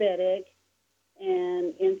 diabetic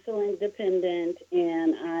and insulin dependent,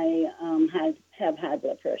 and I have high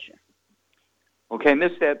blood pressure. Okay, I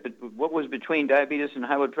missed that, but what was between diabetes and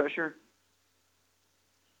high blood pressure?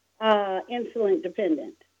 Insulin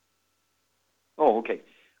dependent. Oh, okay.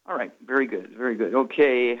 All right, very good, very good.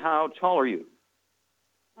 Okay, how tall are you?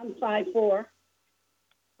 I'm 5'4".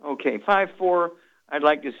 Okay, 5'4". I'd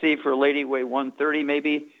like to see for a lady weigh 130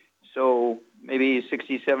 maybe, so maybe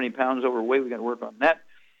 60, 70 pounds overweight. We got to work on that.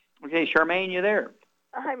 Okay, Charmaine, you there?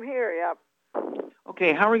 I'm here, yep.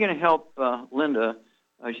 Okay, how are we going to help Linda?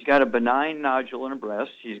 She's got a benign nodule in her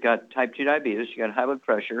breast. She's got type 2 diabetes. She's got high blood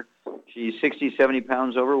pressure. She's 60, 70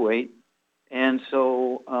 pounds overweight. And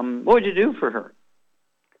so what would you do for her?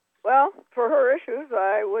 Well, for her issues,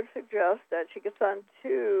 I would suggest that she gets on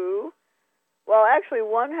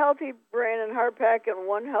one healthy brain and heart pack and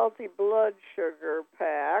one healthy blood sugar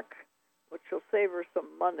pack, which will save her some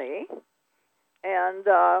money. And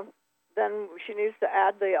then she needs to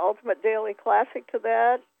add the Ultimate Daily Classic to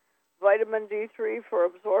that, vitamin D3 for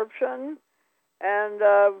absorption, and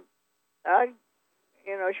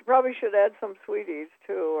she probably should add some sweeties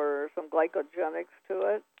too, or some glycogenics to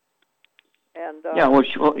it. And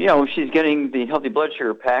if she's getting the healthy blood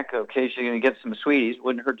sugar pack, okay, she's going to get some sweeties.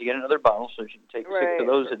 Wouldn't hurt to get another bottle, so she can take 6 of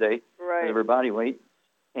those a day of her body weight.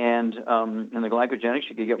 And the glycogenics,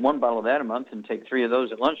 she could get 1 bottle of that a month and take 3 of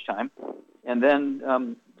those at lunchtime. And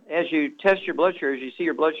then as you test your blood sugar, as you see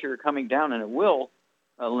your blood sugar coming down, and it will,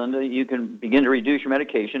 Linda, you can begin to reduce your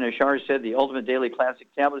medication. As Shar said, the Ultimate Daily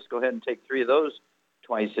Classic tablets, go ahead and take 3 of those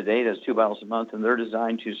twice a day. That's 2 bottles a month, and they're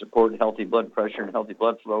designed to support healthy blood pressure and healthy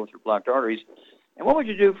blood flow through blocked arteries. And what would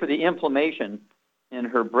you do for the inflammation in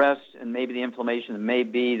her breast, and maybe the inflammation that may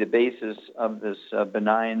be the basis of this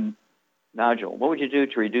benign nodule? What would you do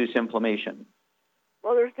to reduce inflammation?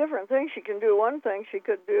 Well, there's different things she can do. One thing she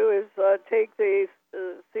could do is take the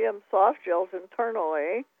CM soft gels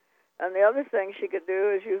internally, and the other thing she could do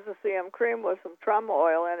is use the CM cream with some trauma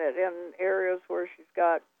oil in it in areas where she's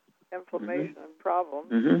got inflammation and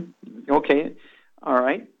problems. Okay, all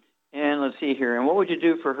right. And let's see here. And what would you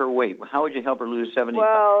do for her weight? How would you help her lose 70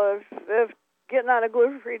 pounds? Well, if getting on a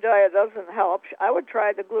gluten-free diet doesn't help, I would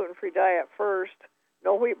try the gluten-free diet first.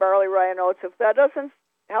 No wheat, barley, rye, and oats. If that doesn't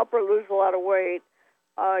help her lose a lot of weight,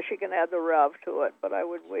 she can add the Rev to it. But I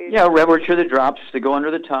would wait. Yeah, Rev, which are the drops that go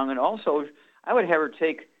under the tongue. And also, I would have her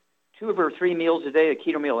take 2 of her 3 meals a day, a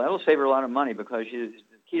keto meal. That'll save her a lot of money because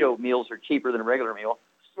keto meals are cheaper than a regular meal.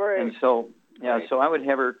 Right. And so, so I would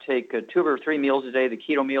have her take 2 of her 3 meals a day, the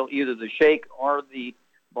keto meal, either the shake or the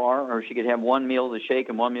bar, or she could have 1 meal of the shake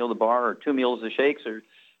and 1 meal of the bar, or 2 meals of the shakes, or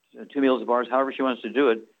 2 meals of bars, however she wants to do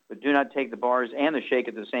it. But do not take the bars and the shake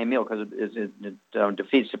at the same meal because it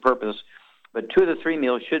defeats the purpose. But 2 of the 3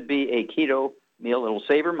 meals should be a keto meal. It'll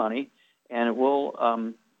save her money, and it will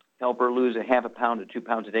help her lose a half a pound to 2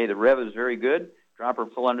 pounds a day. The Rev is very good. Drop her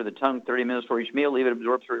full under the tongue, 30 minutes for each meal. Leave it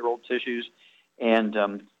absorb through your old tissues, and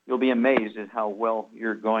you'll be amazed at how well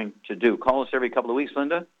you're going to do. Call us every couple of weeks,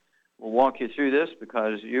 Linda. We'll walk you through this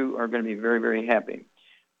because you are going to be very, very happy.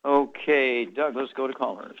 Okay, Doug, let's go to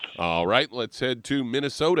callers. All right, let's head to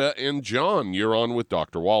Minnesota. And John, you're on with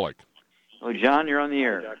Dr. Wallach. Oh, John, you're on the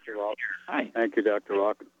air. Dr. Wallach. Hi. Thank you, Dr.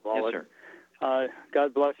 Wallach. Yes, sir.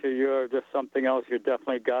 God bless you. You're just something else. You're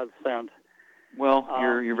definitely God sent. Well,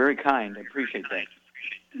 you're very kind. I appreciate that.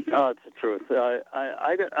 No, it's the truth. I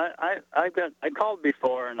called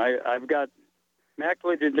before, and I've got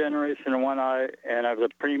macular degeneration in one eye, and I was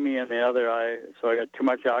a preemie in the other eye, so I got too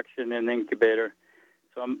much oxygen in the incubator.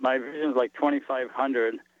 So my vision's like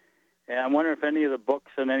 2,500, and I'm wondering if any of the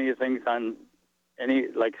books and any of the things on any,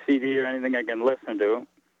 like CD or anything I can listen to.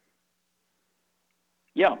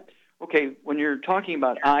 Yeah. Okay, when you're talking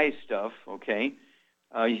about eye stuff, okay,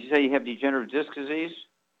 you say you have degenerative disc disease?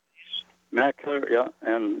 Macular, yeah,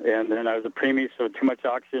 and then I was a preemie, so too much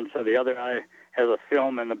oxygen, so the other eye has a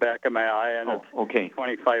film in the back of my eye, and it's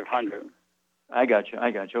 2,500. I got you,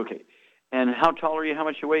 okay. And how tall are you? How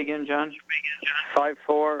much you weigh again, John?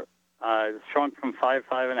 5'4", shrunk from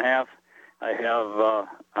 5'5.5". I have,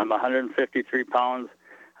 I'm 153 pounds.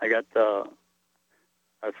 I got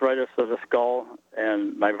arthritis of the skull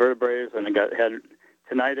and my vertebrae, and I had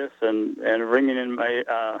tinnitus and ringing in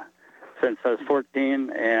my since I was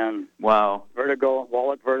 14, and vertigo,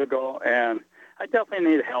 Wallach vertigo, and I definitely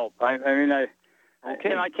need help. I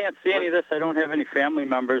can't see any of this. I don't have any family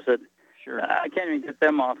members that I can't even get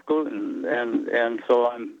them off gluten, and so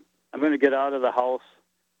I'm going to get out of the house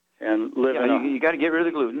and live you got to get rid of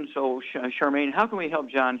the gluten. So, Charmaine, how can we help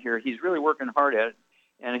John here? He's really working hard at it,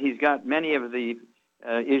 and he's got many of the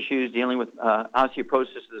issues dealing with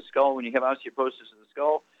osteoporosis of the skull. When you have osteoporosis of the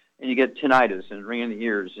skull, and you get tinnitus and ringing in the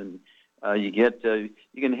ears, and you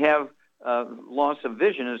can have loss of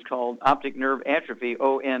vision. Is called optic nerve atrophy,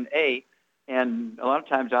 ONA, and a lot of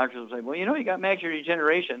times doctors will say, well, you got macular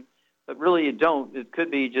degeneration, but really you don't. It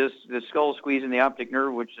could be just the skull squeezing the optic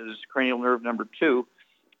nerve, which is cranial nerve number 2,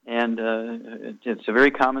 and it's a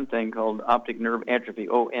very common thing called optic nerve atrophy,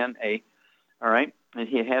 ONA. All right, and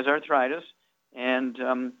he has arthritis and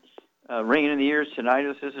ringing in the ears,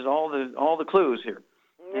 tinnitus. This is all the clues here.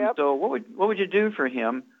 Yep. And so, what would you do for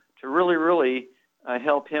him to really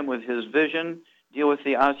help him with his vision, deal with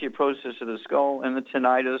the osteoporosis of the skull and the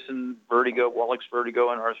tinnitus and vertigo, Wallach's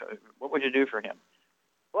vertigo, and arthritis? What would you do for him?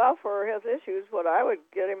 Well, for his issues, what I would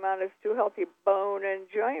get him on is 2 healthy bone and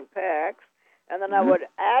joint packs, and then I would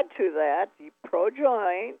add to that the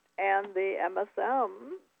Pro-Joint and the MSM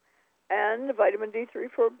and the vitamin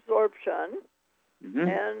D3 for absorption,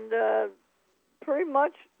 and pretty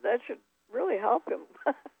much that should really help him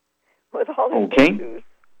with all his issues.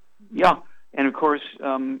 Yeah, and of course,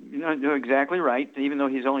 you're exactly right. Even though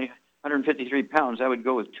he's only 153 pounds, I would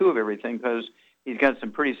go with 2 of everything because he's got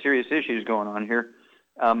some pretty serious issues going on here.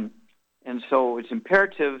 And so it's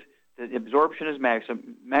imperative that absorption is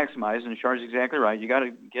maximized, and Char's exactly right. You got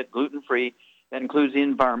to get gluten-free. That includes the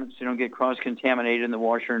environment, so you don't get cross-contaminated in the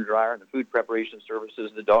washer and dryer, and the food preparation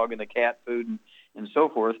services, the dog and the cat food, and so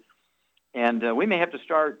forth. And we may have to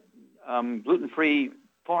start gluten-free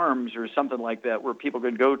farms or something like that where people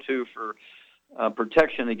could go to for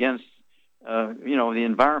protection against, the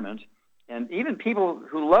environment. And even people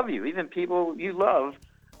who love you, even people you love,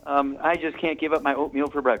 I just can't give up my oatmeal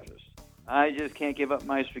for breakfast. I just can't give up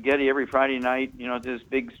my spaghetti every Friday night, this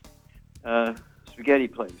big spaghetti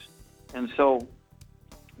place. And so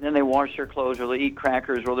then they wash their clothes or they eat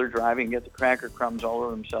crackers while they're driving and get the cracker crumbs all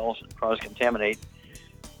over themselves and cross-contaminate.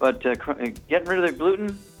 But getting rid of the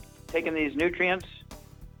gluten, taking these nutrients,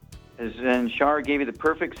 and Char gave you the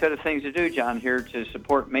perfect set of things to do, John, here to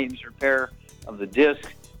support maintenance repair of the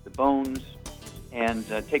disc, the bones, and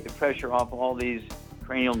take the pressure off all these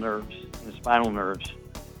cranial nerves and spinal nerves.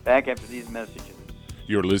 Back after these messages.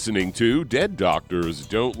 You're listening to Dead Doctors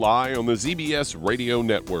Don't Lie on the ZBS Radio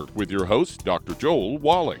Network with your host, Dr. Joel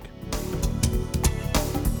Wallach.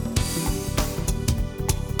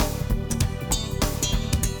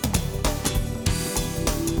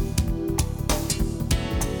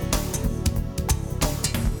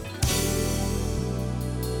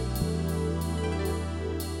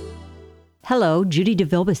 Hello, Judy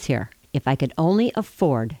DeVilbiss here. If I could only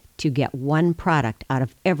afford to get one product out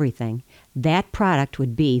of everything, that product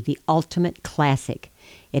would be the Ultimate Classic.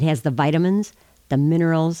 It has the vitamins, the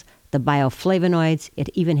minerals, the bioflavonoids. It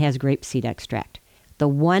even has grapeseed extract. The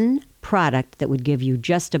one product that would give you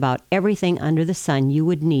just about everything under the sun you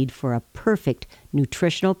would need for a perfect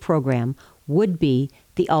nutritional program would be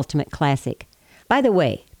the Ultimate Classic. By the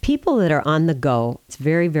way, people that are on the go, it's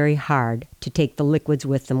very, very hard to take the liquids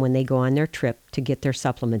with them when they go on their trip to get their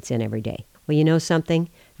supplements in every day. Well, you know something?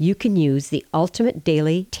 You can use the Ultimate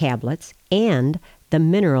Daily tablets and the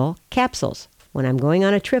mineral capsules. When I'm going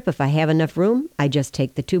on a trip, if I have enough room, I just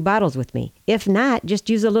take the 2 bottles with me. If not, just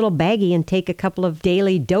use a little baggie and take a couple of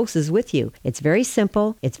daily doses with you. It's very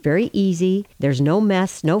simple. It's very easy. There's no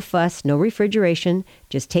mess, no fuss, no refrigeration.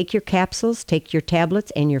 Just take your capsules, take your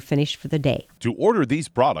tablets, and you're finished for the day. To order these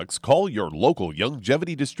products, call your local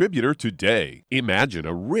Youngevity distributor today. Imagine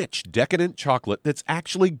a rich, decadent chocolate that's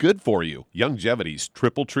actually good for you. Youngevity's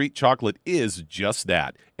Triple Treat chocolate is just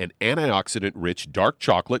that, an antioxidant-rich dark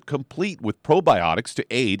chocolate complete with probiotics to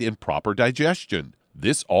aid in proper digestion.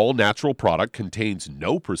 This all-natural product contains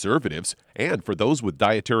no preservatives, and for those with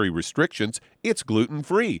dietary restrictions, it's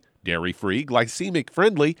gluten-free, dairy-free,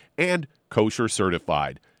 glycemic-friendly, and kosher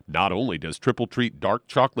certified. Not only does Triple Treat dark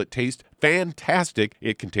chocolate taste fantastic,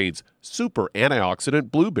 it contains super antioxidant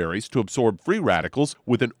blueberries to absorb free radicals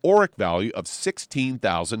with an ORAC value of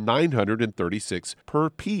 16,936 per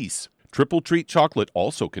piece. Triple Treat chocolate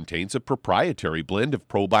also contains a proprietary blend of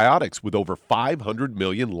probiotics with over 500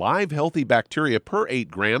 million live healthy bacteria per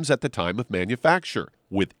 8 grams at the time of manufacture,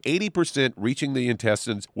 with 80% reaching the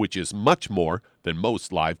intestines, which is much more than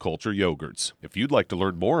most live culture yogurts. If you'd like to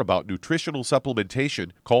learn more about nutritional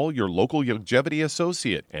supplementation, call your local Youngevity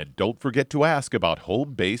associate, and don't forget to ask about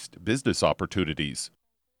home-based business opportunities.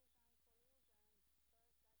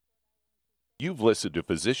 You've listened to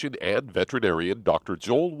physician and veterinarian Dr.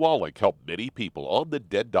 Joel Wallach help many people on the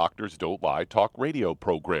Dead Doctors Don't Lie talk radio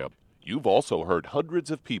program. You've also heard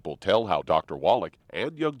hundreds of people tell how Dr. Wallach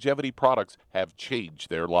and Youngevity products have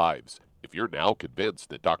changed their lives. If you're now convinced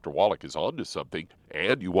that Dr. Wallach is onto something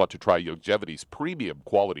and you want to try Youngevity's premium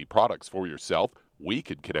quality products for yourself, we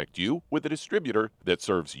can connect you with a distributor that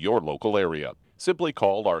serves your local area. Simply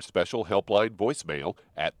call our special helpline voicemail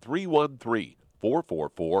at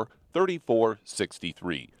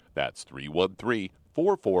 313-444-3463. That's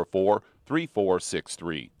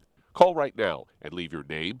 313-444-3463. Call right now and leave your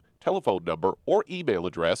name, telephone number, or email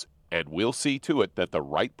address, and we'll see to it that the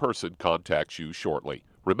right person contacts you shortly.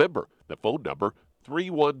 Remember, the phone number,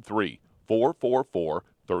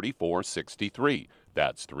 313-444-3463.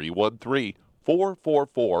 That's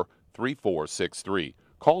 313-444-3463.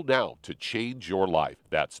 Call now to change your life.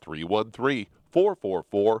 That's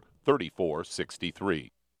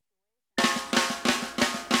 313-444-3463.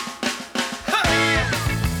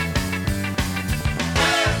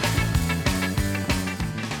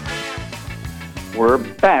 We're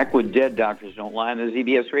back with Dead Doctors Don't Lie on the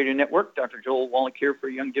ZBS Radio Network. Dr. Joel Wallach here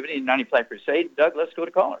for Youngevity and 95 Crusade. Doug, let's go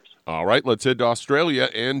to callers. All right, let's head to Australia.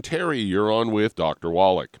 And Terry, you're on with Dr.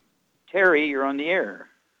 Wallach. Terry, you're on the air.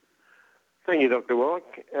 Thank you, Dr. Wallach.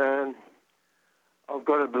 I've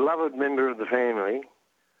got a beloved member of the family,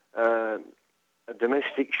 a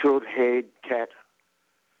domestic short-haired cat,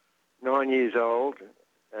 9 years old,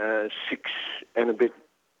 6 and a bit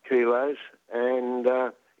kilos, and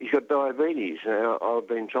he's got diabetes. Now, I've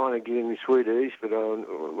been trying to give him Sweeties, but I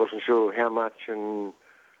wasn't sure how much and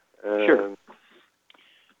Sure.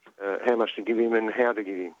 How much to give him and how to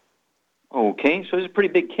give him. Okay, so he's a pretty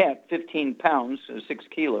big cat, 15 pounds, 6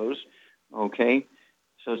 kilos. Okay,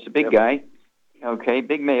 so it's a big guy. Okay,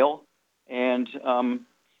 big male. And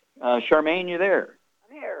Charmaine, you're there.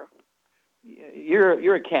 I'm here.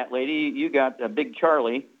 You're a cat lady. You got Big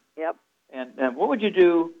Charlie. Yep. And what would you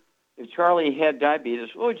do if Charlie had diabetes?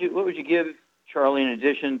 What would you give Charlie in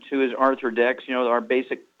addition to his Arthrodex? You know, our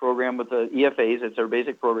basic program with the EFAs. That's our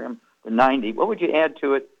basic program, the 90. What would you add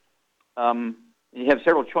to it? You have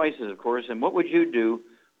several choices, of course. And what would you do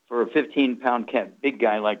for a 15-pound cat, big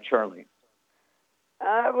guy like Charlie?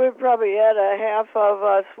 I would probably add a half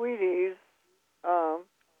of Sweeties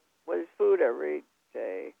with his food every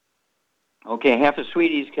day. Okay, half a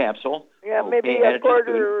Sweeties capsule. Yeah, maybe a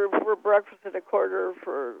quarter for breakfast and a quarter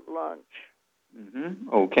for lunch. Mm-hmm.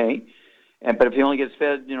 Okay. But if he only gets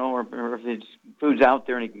fed, you know, or if his food's out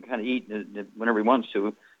there and he can kind of eat whenever he wants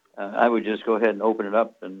to, I would just go ahead and open it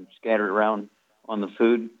up and scatter it around on the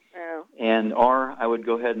food. Yeah. Or I would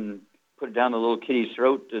go ahead and put it down the little kitty's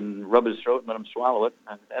throat and rub his throat and let him swallow it.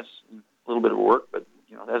 That's a little bit of work, but,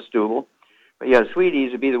 you know, that's doable. But, yeah,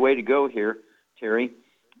 Sweeties would be the way to go here, Terry.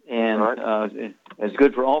 And it's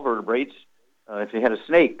good for all vertebrates. If you had a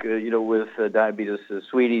snake, you know, with diabetes,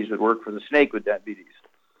 Sweeties would work for the snake with diabetes.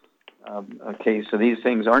 Okay, so these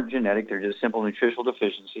things aren't genetic. They're just simple nutritional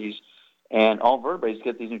deficiencies. And all vertebrates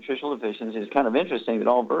get these nutritional deficiencies. It's kind of interesting that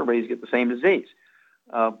all vertebrates get the same disease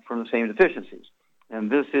from the same deficiencies. And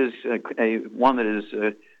this is one that is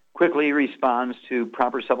quickly responds to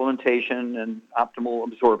proper supplementation and optimal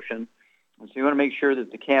absorption. And so you want to make sure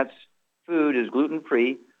that the cat's food is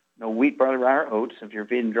gluten-free, no wheat, barley, rye, or oats. If you're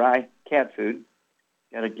feeding dry cat food,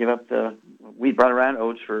 you got to give up the wheat, barley, rye, and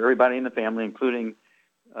oats for everybody in the family, including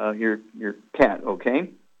your cat, okay?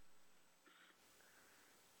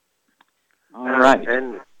 All right.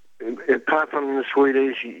 And apart from the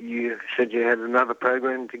Sweeties, you said you had another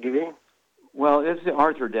program to give him? Well, it's the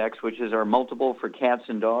Arthrodex, which is our multiple for cats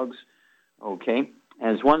and dogs. Okay,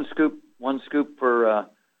 and it's one scoop for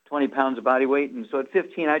 20 pounds of body weight. And so at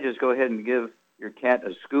 15, I just go ahead and give your cat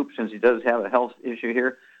a scoop since he does have a health issue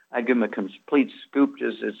here. I'd give him a complete scoop,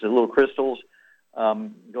 just it's the little crystals.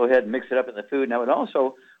 Go ahead and mix it up in the food. Now,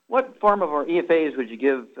 what form of our EFAs would you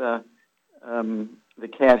give the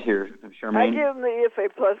cat here, Charmaine? I give them the EFA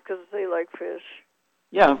Plus because they like fish.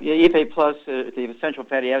 Yeah, EFA Plus, the essential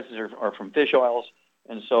fatty acids are from fish oils,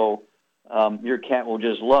 and so your cat will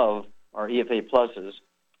just love our EFA Pluses.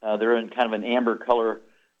 They're in kind of an amber color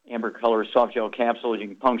soft gel capsules. You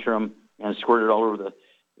can puncture them and squirt it all over the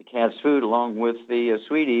cat's food along with the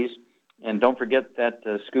Sweeties. And don't forget that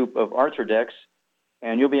scoop of Arthrodex,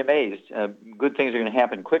 and you'll be amazed. Good things are going to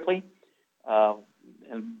happen quickly.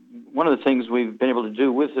 And one of the things we've been able to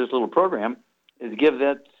do with this little program is give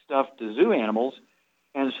that stuff to zoo animals.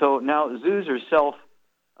 And so now zoos are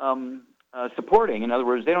self-supporting. In other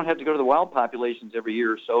words, they don't have to go to the wild populations every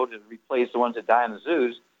year or so to replace the ones that die in the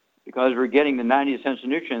zoos because we're getting the 90 essential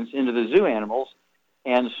nutrients into the zoo animals.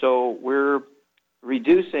 And so we're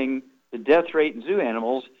reducing the death rate in zoo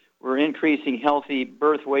animals. We're increasing healthy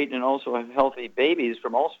birth weight and also healthy babies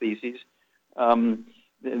from all species.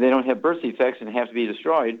 They don't have birth defects and have to be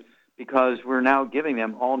destroyed because we're now giving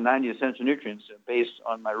them all 90 essential nutrients based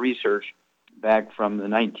on my research back from the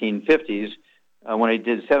 1950s when I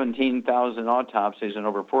did 17,000 autopsies on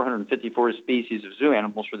over 454 species of zoo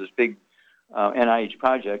animals for this big NIH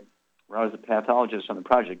project, where I was a pathologist on the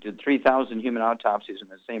project. Did 3,000 human autopsies in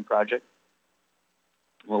the same project.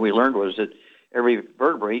 What we learned was that every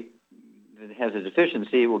vertebrate that has a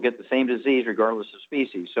deficiency will get the same disease regardless of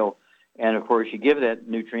species. So, and of course, you give that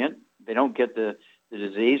nutrient, they don't get the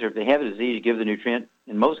disease, or if they have a disease, you give the nutrient.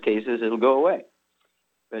 In most cases, it'll go away.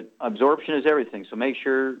 But absorption is everything. So make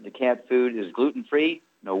sure the cat food is gluten-free,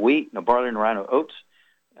 no wheat, no barley, no rye, no oats.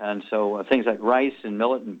 And so things like rice and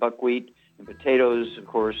millet and buckwheat and potatoes, of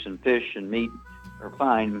course, and fish and meat are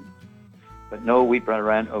fine, but no wheat, barley,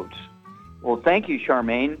 rye, and oats. Well, thank you,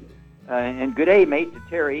 Charmaine. And good day, mate, to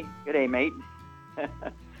Terry. Good day, mate.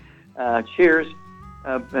 Cheers.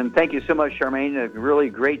 And thank you so much, Charmaine. Really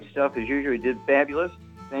great stuff as usual. You did fabulous.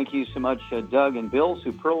 Thank you so much, Doug and Bill.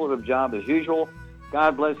 Superlative job as usual.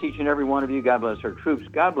 God bless each and every one of you. God bless our troops.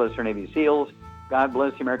 God bless our Navy SEALs. God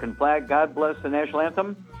bless the American flag. God bless the national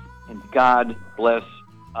anthem. And God bless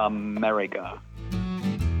America.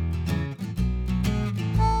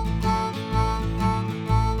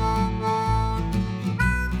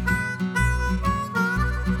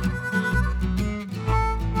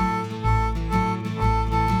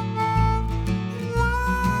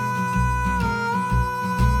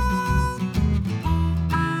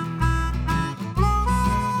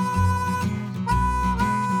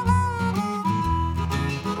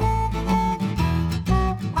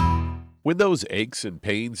 When those aches and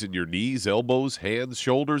pains in your knees, elbows, hands,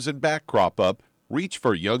 shoulders, and back crop up, reach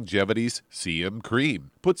for Youngevity's CM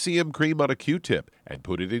Cream. Put CM Cream on a Q-tip and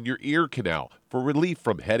put it in your ear canal for relief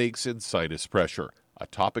from headaches and sinus pressure. A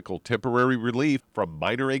topical temporary relief from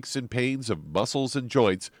minor aches and pains of muscles and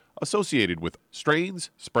joints associated with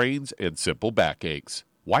strains, sprains, and simple backaches.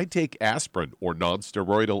 Why take aspirin or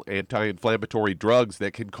non-steroidal anti-inflammatory drugs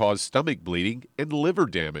that can cause stomach bleeding and liver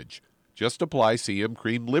damage? Just apply CM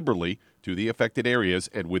Cream liberally to the affected areas,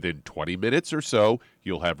 and within 20 minutes or so,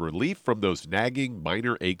 you'll have relief from those nagging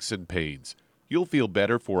minor aches and pains. You'll feel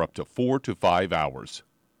better for up to 4 to 5 hours.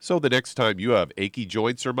 So the next time you have achy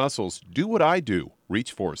joints or muscles, do what I do.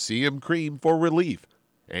 Reach for CM Cream for relief.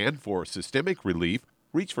 And for systemic relief,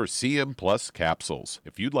 reach for CM Plus capsules.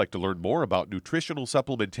 If you'd like to learn more about nutritional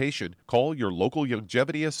supplementation, call your local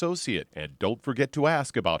Youngevity associate. And don't forget to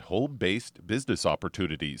ask about home-based business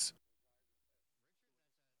opportunities.